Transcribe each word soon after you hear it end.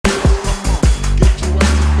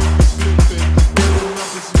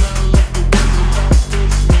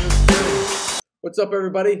What's up,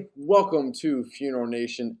 everybody? Welcome to Funeral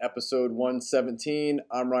Nation episode 117.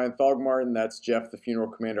 I'm Ryan Thogmartin. That's Jeff, the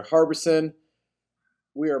Funeral Commander Harbison.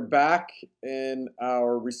 We are back in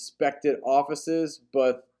our respected offices,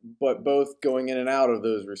 but both going in and out of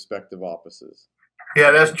those respective offices.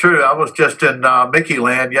 Yeah, that's true. I was just in Mickey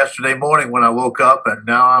Land yesterday morning when I woke up, and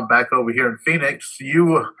now I'm back over here in Phoenix.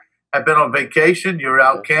 You have been on vacation. You were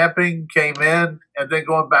out camping, came in, and then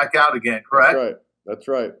going back out again, correct? That's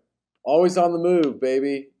right. Always on the move,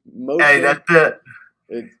 baby. Motion. Hey, that's it.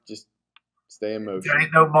 Just stay in motion. There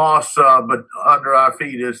ain't no moss but under our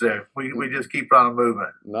feet, is there? We just keep on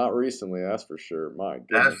moving. Not recently, that's for sure. My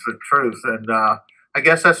goodness. That's the truth. And I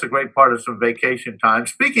guess that's a great part of some vacation time.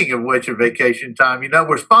 Speaking of which, of vacation time,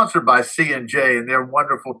 we're sponsored by C&J, and they're a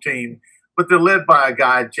wonderful team, but they're led by a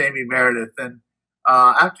guy, Jamie Meredith. And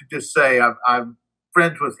I have to just say, I'm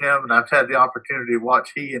friends with him, and I've had the opportunity to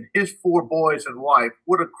watch he and his 4 boys and wife.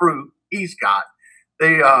 What a crew he's got.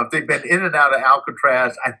 They've been in and out of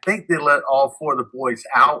Alcatraz. I think they let all 4 of the boys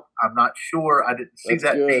out. I'm not sure. I didn't see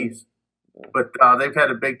that piece. But they've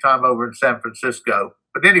had a big time over in San Francisco.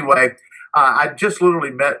 But anyway, I just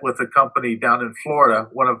literally met with a company down in Florida,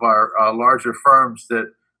 one of our larger firms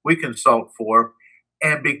that we consult for.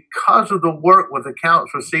 And because of the work with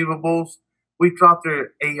accounts receivables, we dropped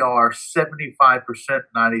their AR 75%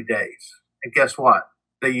 90 days. And guess what?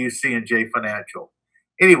 They use C&J Financial.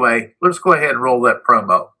 Anyway, let's go ahead and roll that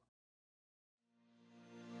promo.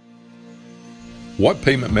 What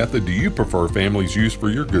payment method do you prefer families use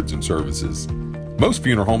for your goods and services? Most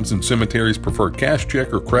funeral homes and cemeteries prefer cash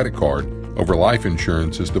check or credit card over life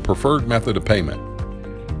insurance as the preferred method of payment.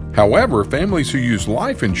 However, families who use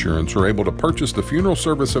life insurance are able to purchase the funeral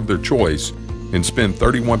service of their choice and spend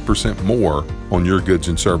 31% more on your goods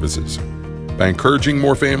and services. By encouraging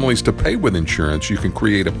more families to pay with insurance, you can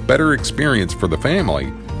create a better experience for the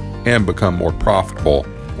family and become more profitable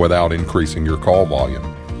without increasing your call volume.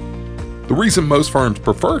 The reason most firms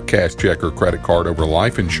prefer cash check or credit card over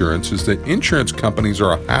life insurance is that insurance companies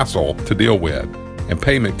are a hassle to deal with, and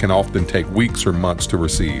payment can often take weeks or months to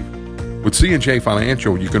receive. With C&J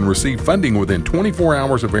Financial, you can receive funding within 24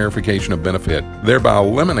 hours of verification of benefit, thereby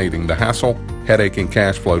eliminating the hassle, headache, and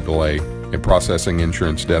cash flow delay in processing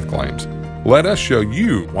insurance death claims. Let us show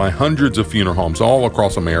you why hundreds of funeral homes all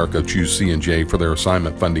across America choose C&J for their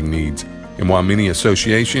assignment funding needs, and why many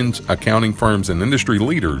associations, accounting firms, and industry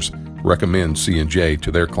leaders recommend C&J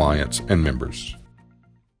to their clients and members.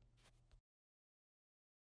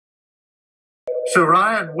 So,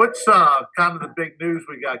 Ryan, what's kind of the big news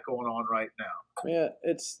we got going on right now? Yeah,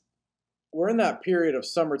 we're in that period of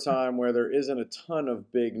summertime where there isn't a ton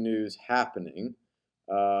of big news happening,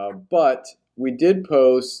 but we did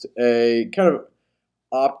post a kind of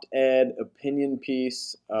op-ed opinion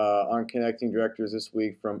piece on Connecting Directors this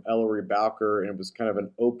week from Ellery Bowker, and it was kind of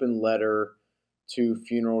an open letter to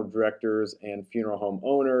funeral directors and funeral home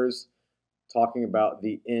owners talking about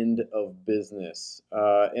the end of business.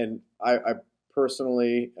 And I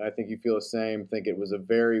personally, I think you feel the same, think it was a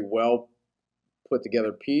very well put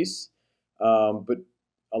together piece, but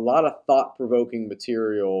a lot of thought-provoking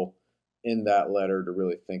material in that letter to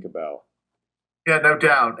really think about. Yeah, no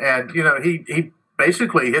doubt. And, he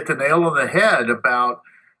basically hit the nail on the head about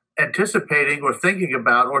anticipating or thinking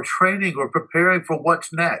about or training or preparing for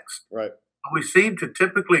what's next. Right. We seem to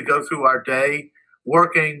typically go through our day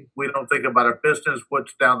working. We don't think about our business,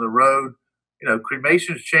 what's down the road.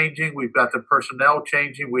 Cremation's changing. We've got the personnel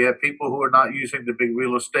changing. We have people who are not using the big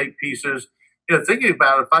real estate pieces. Thinking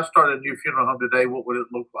about if I started a new funeral home today, what would it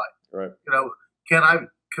look like? Right.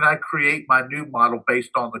 Can I create my new model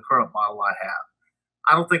based on the current model I have?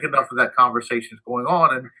 I don't think enough of that conversation is going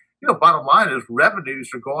on. And, bottom line is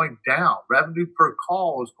revenues are going down. Revenue per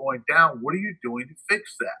call is going down. What are you doing to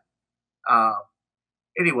fix that?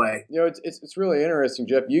 Anyway. It's really interesting,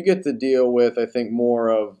 Jeff. You get to deal with, I think, more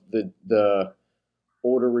of the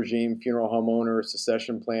older regime funeral homeowner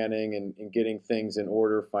succession planning and getting things in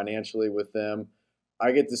order financially with them.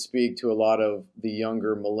 I get to speak to a lot of the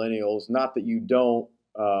younger millennials. Not that you don't,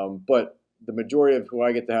 but the majority of who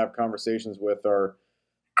I get to have conversations with are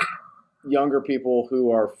younger people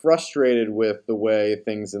who are frustrated with the way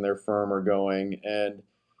things in their firm are going. And,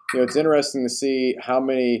 it's interesting to see how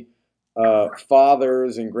many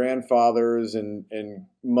fathers and grandfathers and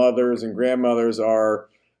mothers and grandmothers are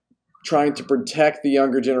trying to protect the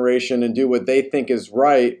younger generation and do what they think is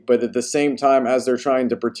right, but at the same time, as they're trying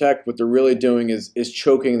to protect, what they're really doing is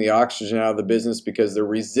choking the oxygen out of the business because they're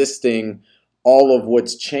resisting all of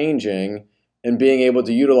what's changing and being able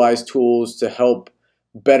to utilize tools to help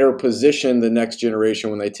better position the next generation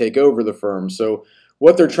when they take over the firm. So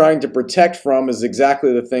what they're trying to protect from is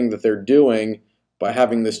exactly the thing that they're doing, by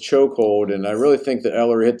having this chokehold. And I really think that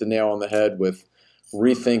Ellery hit the nail on the head with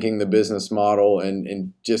rethinking the business model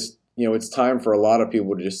and just, it's time for a lot of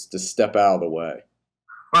people to just to step out of the way.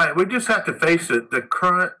 Right. We just have to face it. The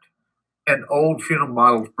current and old funeral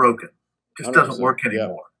model is broken. It just doesn't work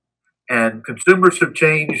anymore. Yeah. And consumers have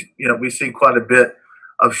changed. We see quite a bit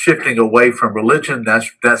of shifting away from religion.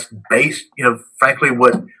 That's based, frankly,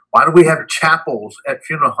 why do we have chapels at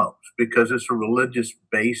funeral homes? Because it's a religious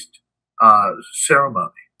based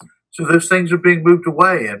ceremony. So those things are being moved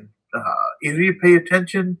away, and either you pay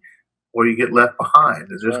attention or you get left behind.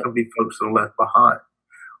 There's just going to be folks that are left behind.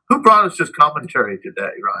 Who brought us this commentary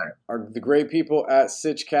today, Ryan? The great people at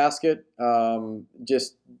Sitch Casket,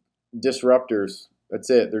 just disruptors. That's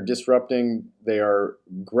it. They're disrupting. They are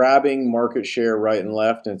grabbing market share right and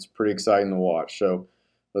left, and it's pretty exciting to watch. So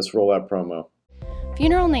let's roll that promo.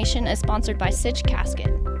 Funeral Nation is sponsored by Sitch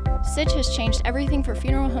Casket. Sitch has changed everything for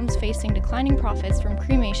funeral homes facing declining profits from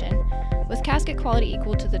cremation, with casket quality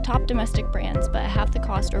equal to the top domestic brands, but at half the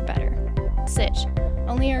cost or better. Sitch.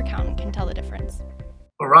 Only your accountant can tell the difference.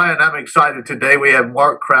 Well, Ryan, I'm excited today. We have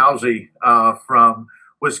Mark Krause from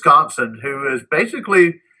Wisconsin, who is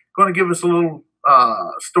basically going to give us a little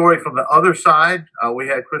story from the other side. We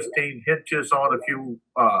had Christine Hentges on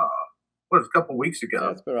a couple weeks ago.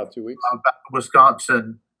 Yeah, it's been about 2 weeks. About the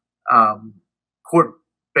Wisconsin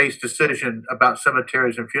court-based decision about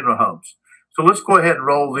cemeteries and funeral homes. So let's go ahead and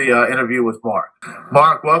roll the interview with Mark.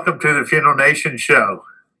 Mark, welcome to the Funeral Nation show.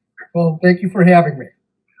 Well, thank you for having me.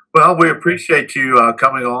 Well, we appreciate you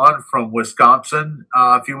coming on from Wisconsin.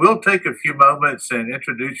 If you will take a few moments and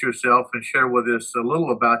introduce yourself and share with us a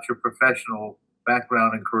little about your professional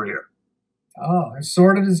background and career. Oh, as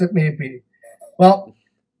sordid as it may be. Well,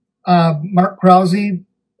 Mark Krause,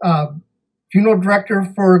 funeral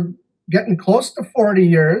director for getting close to 40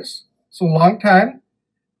 years. So a long time.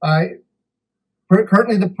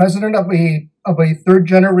 Currently the president of a third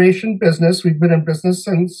generation business. We've been in business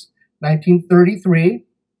since 1933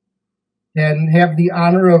 and have the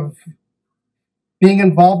honor of being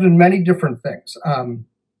involved in many different things.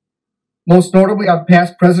 Most notably, I'm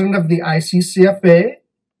past president of the ICCFA,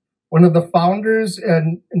 one of the founders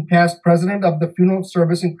and past president of the Funeral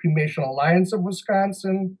Service and Cremation Alliance of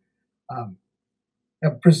Wisconsin.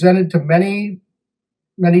 Have presented to many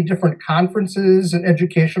different conferences and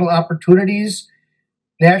educational opportunities,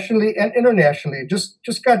 nationally and internationally.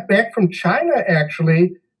 Just got back from China,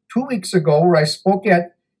 actually, 2 weeks ago, where I spoke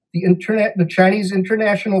at the Chinese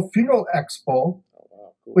International Funeral Expo,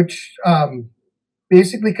 which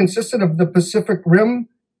basically consisted of the Pacific Rim,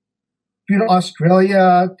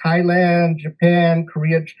 Australia, Thailand, Japan,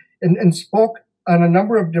 Korea, and spoke on a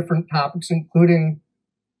number of different topics, including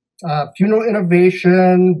funeral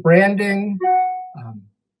innovation, branding,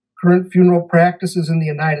 current funeral practices in the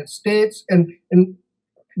United States, and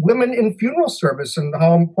women in funeral service and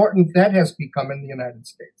how important that has become in the United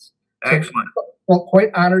States. Excellent. So, well,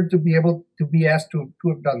 quite honored to be able to be asked to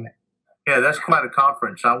have done that. Yeah, that's quite a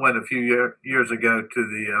conference. I went a few years ago to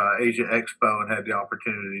the Asia Expo and had the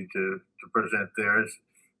opportunity to present there. It's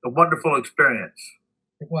a wonderful experience.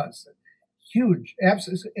 It was huge,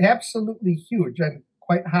 absolutely huge, and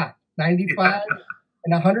quite hot. 95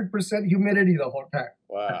 and 100% humidity the whole time.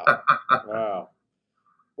 Wow. Wow.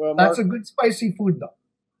 Well, Mark, lots of good spicy food, though.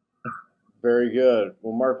 Very good.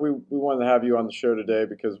 Well, Mark, we wanted to have you on the show today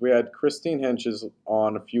because we had Christine Hentges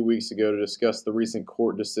on a few weeks ago to discuss the recent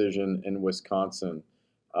court decision in Wisconsin.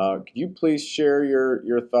 Could you please share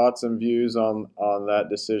your thoughts and views on that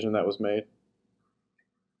decision that was made?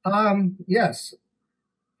 Yes.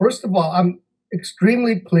 First of all, I'm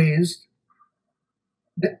extremely pleased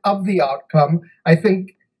of the outcome. I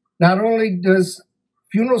think not only does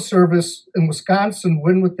funeral service in Wisconsin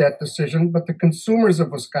win with that decision, but the consumers of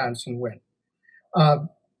Wisconsin win. I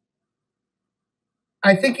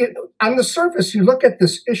think on the surface, you look at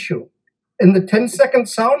this issue and the 10-second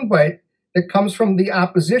soundbite that comes from the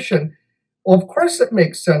opposition. Well, of course, it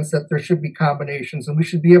makes sense that there should be combinations and we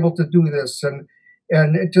should be able to do this, and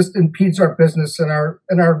it just impedes our business and our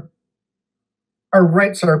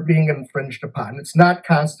rights are being infringed upon. It's not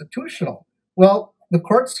constitutional. Well, the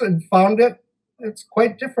courts had found it's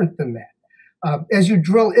quite different than that. As you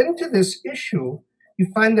drill into this issue, you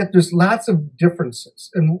find that there's lots of differences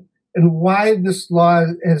in why this law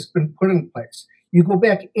has been put in place. You go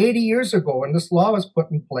back 80 years ago when this law was put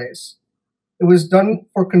in place, it was done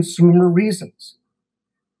for consumer reasons.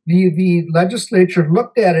 The legislature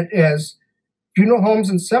looked at it as funeral homes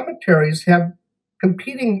and cemeteries have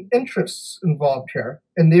competing interests involved here,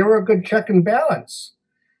 and they were a good check and balance.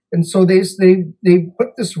 And so they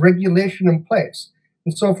put this regulation in place.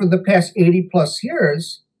 And so for the past 80 plus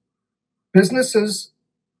years, businesses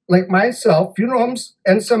like myself, funeral homes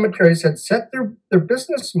and cemeteries had set their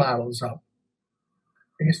business models up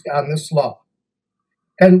based on this law.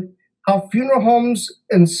 And how funeral homes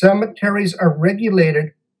and cemeteries are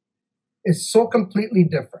regulated is so completely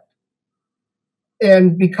different.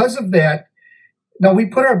 And because of that, now we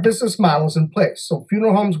put our business models in place. So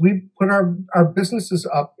funeral homes, we put our businesses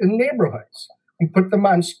up in neighborhoods. We put them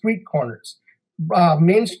on street corners,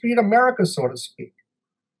 Main Street America, so to speak.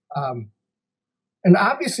 And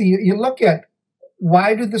obviously, you look at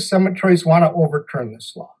why do the cemeteries want to overturn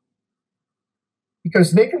this law?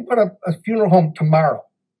 Because they can put up a funeral home tomorrow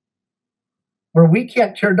where we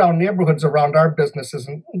can't tear down neighborhoods around our businesses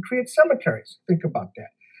and create cemeteries. Think about that.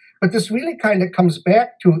 But this really kind of comes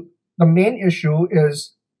back to the main issue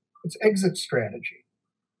is its exit strategy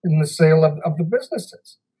in the sale of the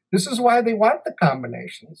businesses. This is why they want the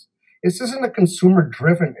combinations. This isn't a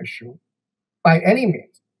consumer-driven issue by any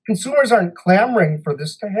means. Consumers aren't clamoring for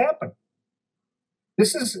this to happen.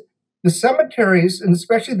 This is the cemeteries, and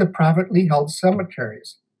especially the privately held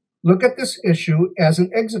cemeteries, look at this issue as an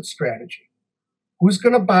exit strategy. Who's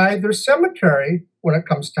going to buy their cemetery when it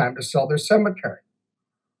comes time to sell their cemetery?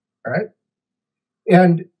 All right?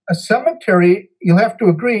 And a cemetery, you'll have to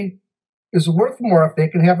agree, is worth more if they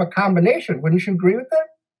can have a combination. Wouldn't you agree with that?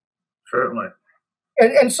 Certainly.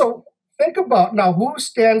 And so think about now who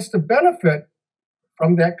stands to benefit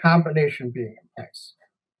from that combination being in place.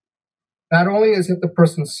 Not only is it the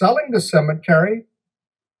person selling the cemetery,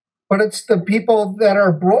 but it's the people that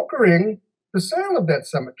are brokering the sale of that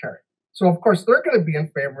cemetery. So, of course, they're going to be in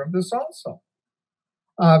favor of this also.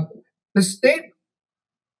 The state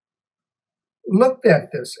looked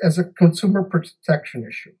at this as a consumer protection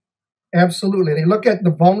issue. Absolutely. They look at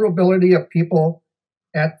the vulnerability of people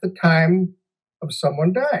at the time of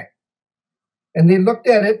someone dying. And they looked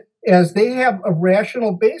at it as they have a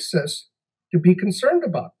rational basis to be concerned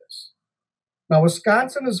about this. Now,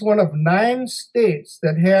 Wisconsin is one of 9 states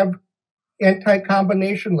that have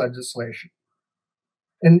anti-combination legislation.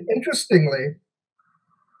 And interestingly,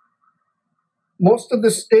 most of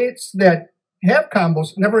the states that have combos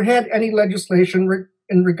never had any legislation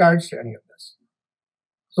in regards to any of this.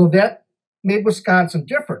 So that made Wisconsin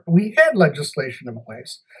different. We had legislation in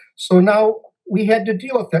place. So now we had to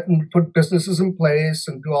deal with it and put businesses in place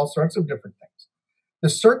and do all sorts of different things. The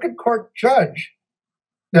circuit court judge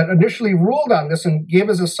that initially ruled on this and gave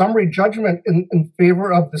us a summary judgment in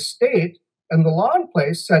favor of the state and the law in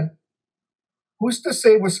place said, who's to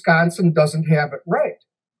say Wisconsin doesn't have it right?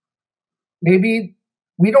 Maybe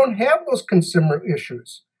we don't have those consumer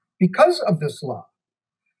issues because of this law.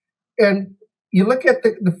 And you look at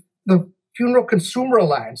the Funeral Consumer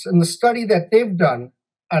Alliance and the study that they've done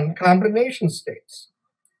on combination states.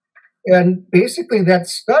 And basically that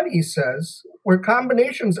study says where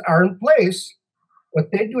combinations are in place, what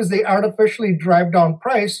they do is they artificially drive down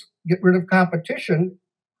price, get rid of competition,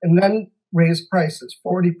 and then raise prices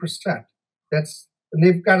 40%. And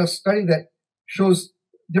they've got a study that shows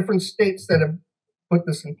different states that have put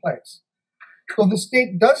this in place. So the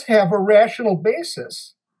state does have a rational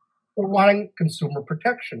basis for wanting consumer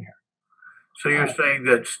protection here. So you're saying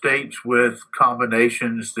that states with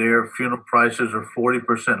combinations, their funeral prices are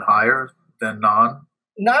 40% higher than non?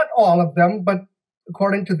 Not all of them, but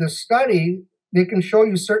according to this study, they can show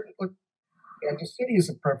you certain. Kansas City is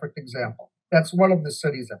a perfect example. That's one of the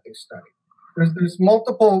cities that they studied. There's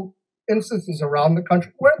multiple instances around the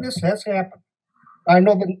country where this has happened. I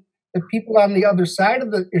know that the people on the other side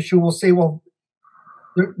of the issue will say, well,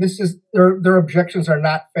 their objections are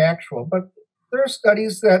not factual, but there are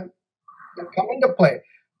studies that come into play.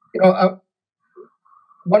 You know, a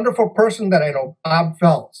wonderful person that I know, Bob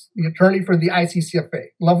Fells, the attorney for the ICCFA,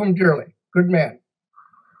 love him dearly, good man.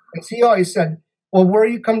 And he always said, well, where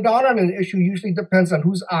you come down on an issue usually depends on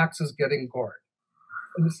whose ox is getting gored.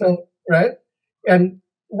 And so, right? And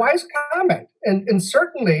wise comment. And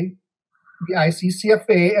certainly the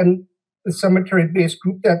ICCFA and the cemetery-based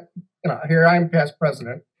group that, here I am past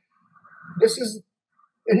president, this is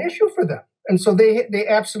an issue for them. And so they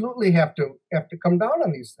absolutely have to come down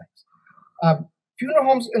on these things. Funeral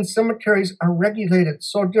homes and cemeteries are regulated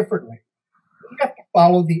so differently. We have to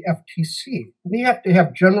follow the FTC. We have to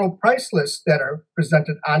have general price lists that are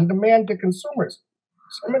presented on demand to consumers.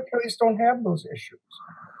 Cemeteries don't have those issues.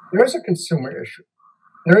 There's a consumer issue.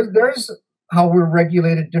 There's how we're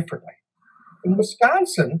regulated differently. In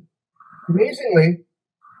Wisconsin, amazingly,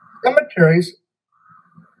 cemeteries,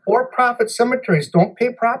 for-profit cemeteries don't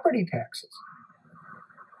pay property taxes.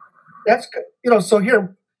 That's, so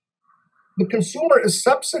here, the consumer is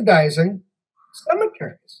subsidizing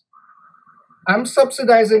cemeteries. I'm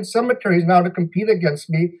subsidizing cemeteries now to compete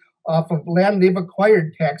against me off of land they've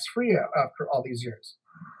acquired tax-free after all these years.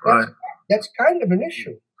 Right. That's kind of an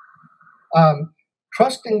issue.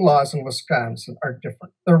 Trusting laws in Wisconsin are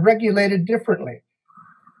different. They're regulated differently.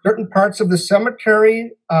 Certain parts of the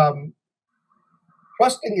cemetery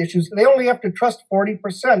trusting issues, they only have to trust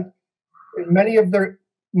 40% in many of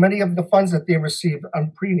the funds that they receive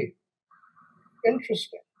on pre-need.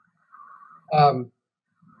 Interesting.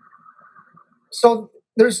 So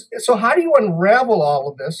how do you unravel all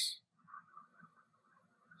of this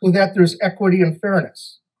so that there's equity and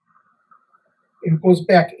fairness? It goes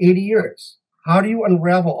back 80 years. How do you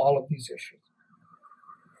unravel all of these issues?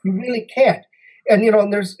 You really can't. And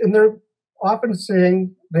they're often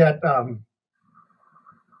saying that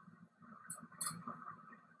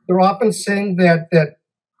that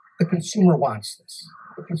the consumer wants this.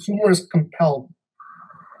 The consumer is compelled.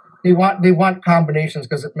 They want combinations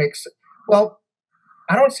because it makes. Well,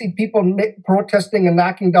 I don't see people protesting and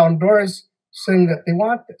knocking down doors saying that they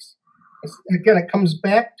want this. Again, it comes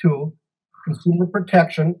back to consumer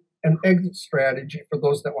protection and exit strategy for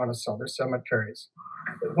those that want to sell their cemeteries.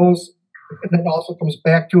 And it also comes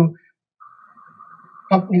back to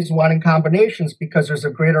companies wanting combinations because there's a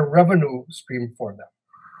greater revenue stream for them.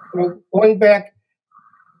 Going back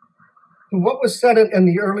to what was said in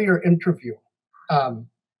the earlier interview,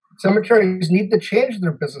 cemeteries need to change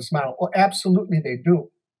their business model. Well, absolutely they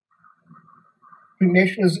do.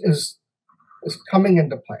 Cremation is coming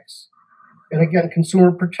into place. And again,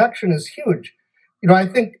 consumer protection is huge. I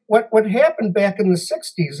think what happened back in the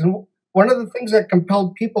 60s, and one of the things that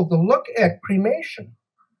compelled people to look at cremation,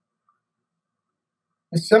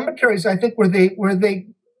 the cemeteries, I think, where they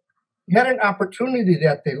had an opportunity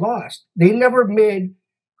that they lost. They never made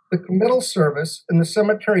the committal service and the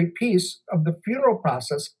cemetery piece of the funeral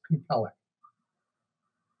process compelling.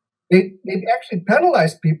 They actually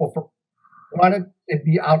penalized people for wanted it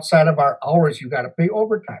be outside of our hours. You got to pay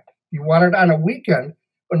overtime. You want it on a weekend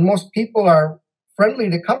when most people are friendly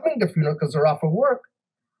to coming to funeral because they're off of work.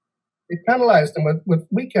 They penalized them with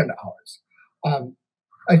weekend hours.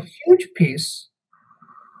 A huge piece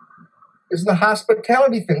is the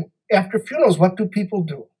hospitality thing. After funerals, what do people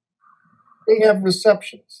do? They have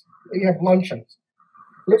receptions. They have luncheons.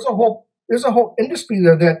 There's a whole industry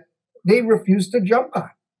there that they refuse to jump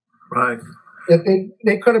on. Right. That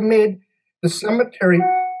they could have made the cemetery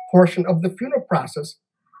portion of the funeral process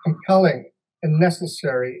compelling and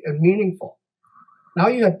necessary and meaningful. Now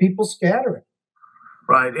you have people scattering.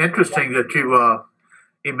 Right. Interesting that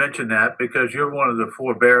you mentioned that, because you're one of the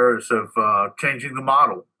forebearers of changing the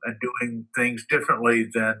model and doing things differently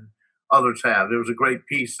than others have. There was a great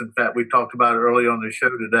piece, in fact, we talked about it early on the show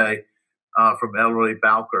today from Ellery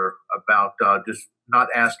Bowker about just not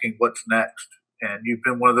asking what's next. And you've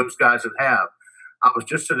been one of those guys that have. I was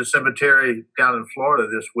just at a cemetery down in Florida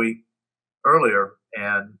this week earlier,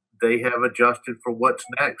 and they have adjusted for what's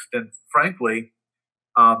next. And frankly,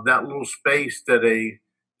 that little space that a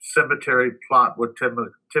cemetery plot would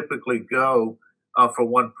typically go for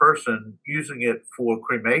one person, using it for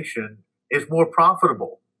cremation is more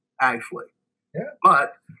profitable, actually. Yeah.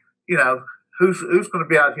 But, who's going to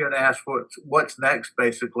be out here and ask for what's next,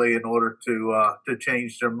 basically, in order to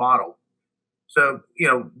change their model? So,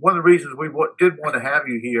 one of the reasons we did want to have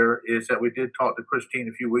you here is that we did talk to Christine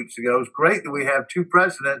a few weeks ago. It's great that we have two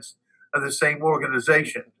presidents of the same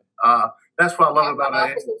organization. That's what I love about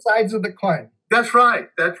it. Opposite sides of the coin. That's right.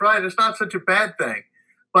 That's right. It's not such a bad thing.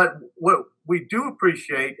 But what we do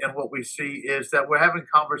appreciate and what we see is that we're having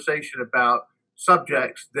conversation about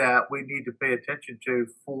subjects that we need to pay attention to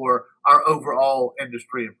for our overall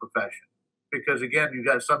industry and profession. Because again, you've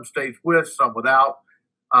got some states with, some without.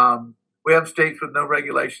 We have states with no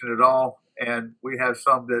regulation at all, and we have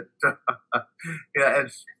some that,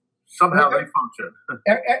 and somehow they function.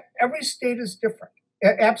 Every state is different.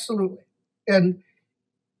 Absolutely. And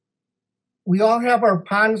we all have our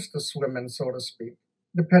ponds to swim in, so to speak,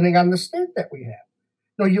 depending on the state that we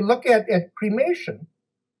have. You look at cremation,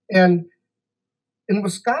 and in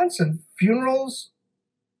Wisconsin, funerals,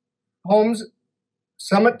 homes,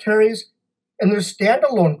 cemeteries, and there's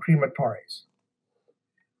standalone crematories.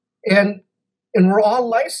 And we're all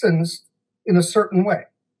licensed in a certain way.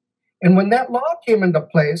 And when that law came into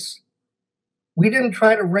place, we didn't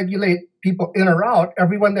try to regulate people in or out.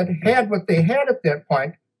 Everyone that had what they had at that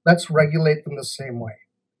point, let's regulate them the same way.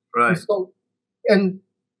 Right.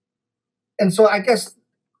 And so I guess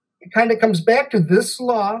it kind of comes back to this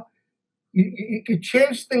law. You could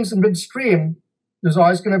change things in midstream. There's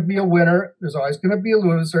always going to be a winner. There's always going to be a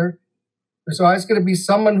loser. There's always going to be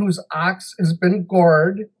someone whose ox has been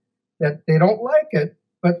gored, that they don't like it,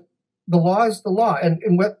 but the law is the law.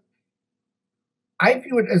 And what I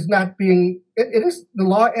view it as not being, it is the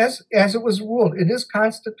law as it was ruled. It is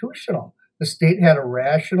constitutional. The state had a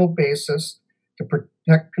rational basis to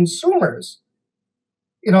protect consumers.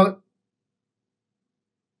 You know,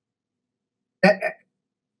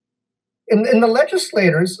 and the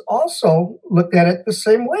legislators also looked at it the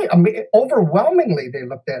same way. I mean, overwhelmingly, they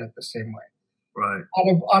looked at it the same way. Right.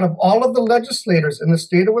 Out of all of the legislators in the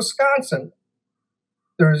state of Wisconsin,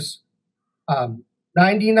 there's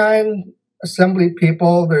 99 assembly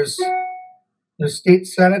people. There's state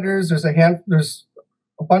senators. There's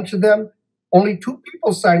a bunch of them. Only 2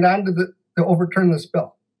 people signed on to overturn this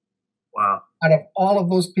bill. Wow. Out of all of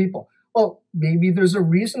those people, well, maybe there's a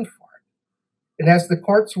reason for it. And as the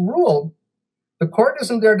courts ruled, the court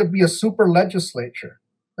isn't there to be a super legislature.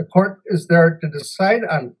 The court is there to decide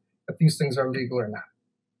on if these things are legal or not.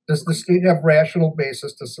 Does the state have rational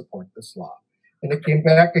basis to support this law? And it came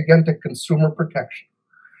back again to consumer protection.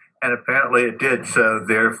 And apparently it did, so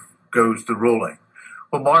there goes the ruling.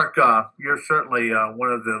 Well, Mark, you're certainly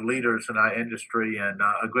one of the leaders in our industry and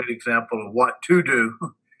a great example of what to do.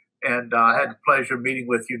 And I had the pleasure of meeting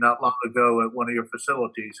with you not long ago at one of your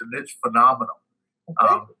facilities, and it's phenomenal.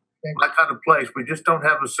 That kind of place. We just don't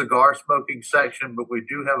have a cigar smoking section, but we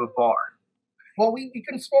do have a bar. Well, you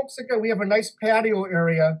can smoke cigar. We have a nice patio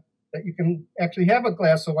area that you can actually have a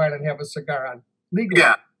glass of wine and have a cigar on legally.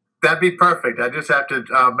 Yeah, that'd be perfect. I just have to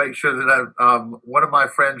make sure that one of my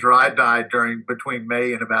friends or I die between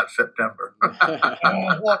May and about September.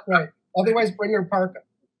 Right. Otherwise, bring your parka.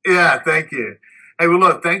 Yeah, thank you. Hey, well,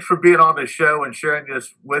 look, thanks for being on the show and sharing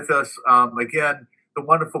this with us. Again, the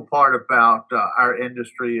wonderful part about our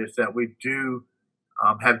industry is that we do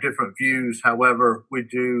have different views. However, we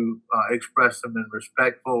do express them in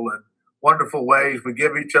respectful and wonderful ways. We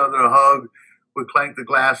give each other a hug. We clank the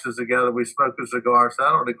glasses together. We smoke a cigar. So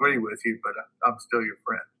I don't agree with you, but I'm still your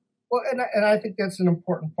friend. Well, and I think that's an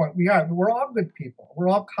important point. We're all good people. We're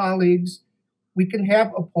all colleagues. We can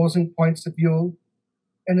have opposing points of view,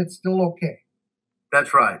 and it's still okay.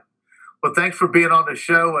 That's right. Well, thanks for being on the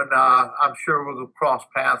show, and I'm sure we'll cross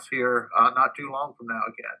paths here not too long from now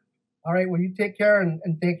again. All right. Well, you take care, and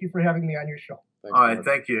thank you for having me on your show. Thanks, all right. Mark.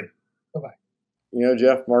 Thank you. Bye-bye. You know,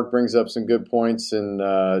 Jeff, Mark brings up some good points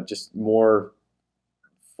and just more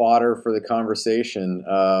fodder for the conversation.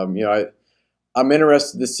 I'm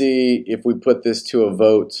interested to see if we put this to a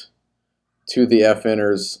vote to the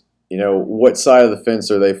FNers. You know, what side of the fence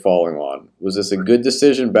are they falling on? Was this a good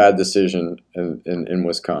decision, bad decision in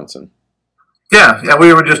Wisconsin? Yeah,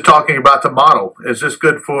 we were just talking about the model. Is this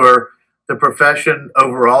good for the profession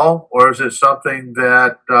overall, or is it something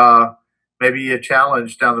that maybe a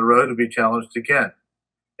challenge down the road to be challenged again?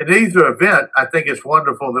 In either event, I think it's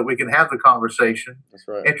wonderful that we can have the conversation. That's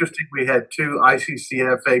right. Interesting, we had 2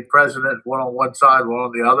 ICCFA presidents, one on one side, one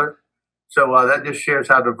on the other. So that just shares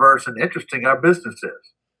how diverse and interesting our business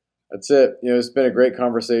is. That's it. You know, it's been a great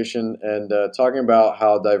conversation, and talking about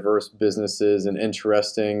how diverse business is and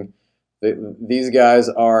interesting. These guys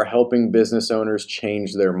are helping business owners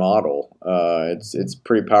change their model. It's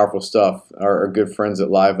pretty powerful stuff. Our good friends at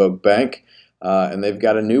Live Oak Bank, and they've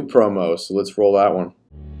got a new promo, so let's roll that one.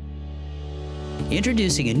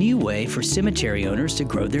 Introducing a new way for cemetery owners to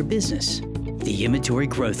grow their business. The Inventory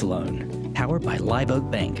Growth Loan, powered by Live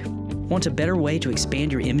Oak Bank. Want a better way to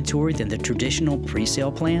expand your inventory than the traditional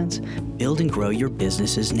pre-sale plans? Build and grow your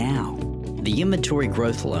businesses now. The Inventory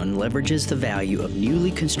Growth Loan leverages the value of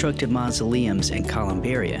newly constructed mausoleums and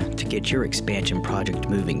columbaria to get your expansion project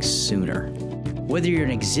moving sooner. Whether you're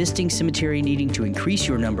an existing cemetery needing to increase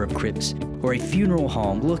your number of crypts or a funeral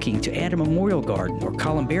home looking to add a memorial garden or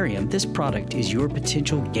columbarium, this product is your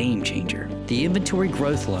potential game changer. The Inventory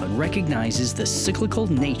Growth Loan recognizes the cyclical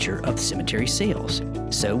nature of cemetery sales.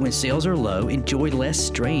 So when sales are low, enjoy less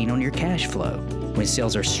strain on your cash flow. When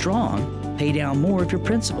sales are strong, pay down more of your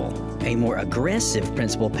principal. A more aggressive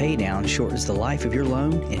principal paydown shortens the life of your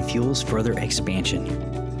loan and fuels further expansion.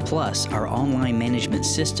 Plus, our online management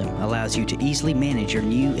system allows you to easily manage your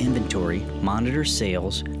new inventory, monitor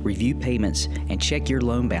sales, review payments, and check your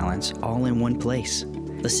loan balance all in one place.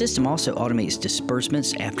 The system also automates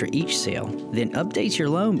disbursements after each sale, then updates your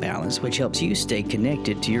loan balance, which helps you stay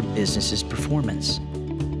connected to your business's performance.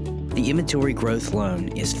 The Inventory Growth Loan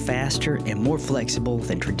is faster and more flexible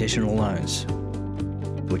than traditional loans,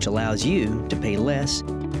 which allows you to pay less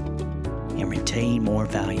and retain more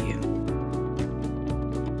value.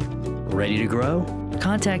 Ready to grow?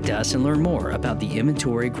 Contact us and learn more about the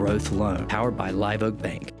Inventory Growth Loan, powered by Live Oak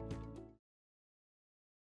Bank.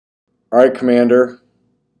 All right, Commander.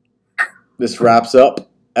 This wraps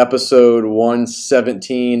up episode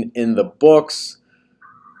 117 in the books.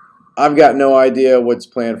 I've got no idea what's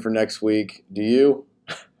planned for next week. Do you?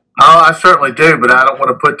 Oh, I certainly do, but I don't want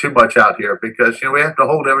to put too much out here because we have to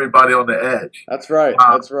hold everybody on the edge. That's right.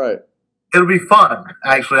 Uh, That's right. It'll be fun.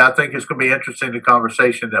 Actually, I think it's going to be interesting, the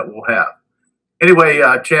conversation that we'll have. Anyway,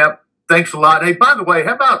 Champ, thanks a lot. Hey, by the way,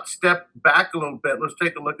 how about step back a little bit? Let's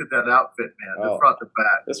take a look at that outfit, man, the front to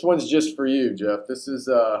back. This one's just for you, Jeff. This is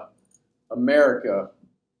America.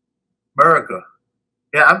 America.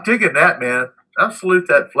 Yeah, I'm digging that, man. I'll salute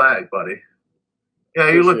that flag, buddy. Yeah,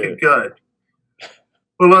 you're looking good.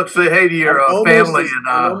 Well, look, say hey to your family.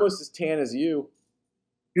 I'm almost as tan as you.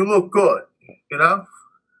 You look good,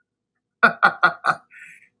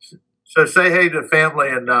 So say hey to family,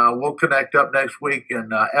 and we'll connect up next week.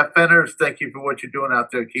 And FNers, thank you for what you're doing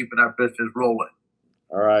out there, keeping our business rolling.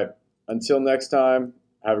 All right. Until next time,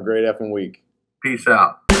 have a great effing week. Peace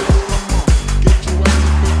out.